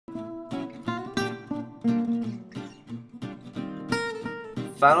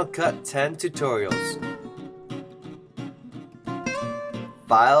Final Cut 10 tutorials.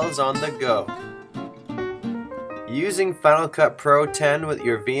 Files on the go. Using Final Cut Pro 10 with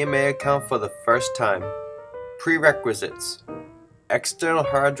your VMA account for the first time. Prerequisites. External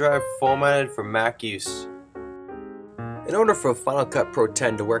hard drive formatted for Mac use. In order for Final Cut Pro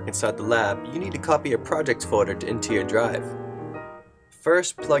 10 to work inside the lab, you need to copy your projects folder into your drive.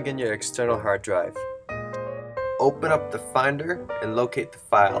 First, plug in your external hard drive. Open up the Finder and locate the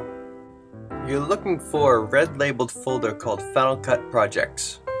file. You're looking for a red labeled folder called Final Cut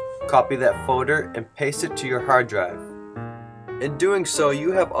Projects. Copy that folder and paste it to your hard drive. In doing so,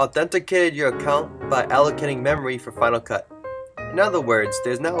 you have authenticated your account by allocating memory for Final Cut. In other words,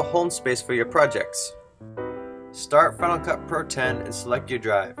 there's now a home space for your projects. Start Final Cut Pro 10 and select your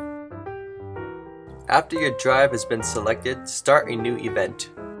drive. After your drive has been selected, start a new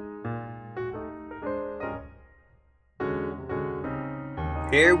event.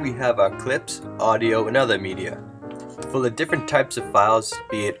 Here we have our clips, audio, and other media. For the different types of files,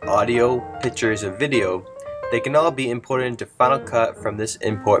 be it audio, pictures, or video, they can all be imported into Final Cut from this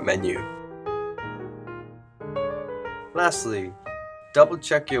import menu. Lastly, double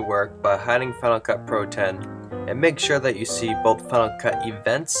check your work by hiding Final Cut Pro 10 and make sure that you see both Final Cut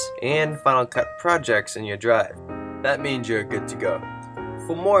events and Final Cut projects in your drive. That means you're good to go.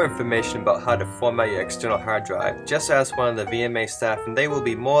 For more information about how to format your external hard drive, just ask one of the VMA staff and they will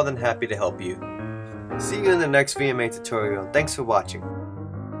be more than happy to help you. See you in the next VMA tutorial. Thanks for watching.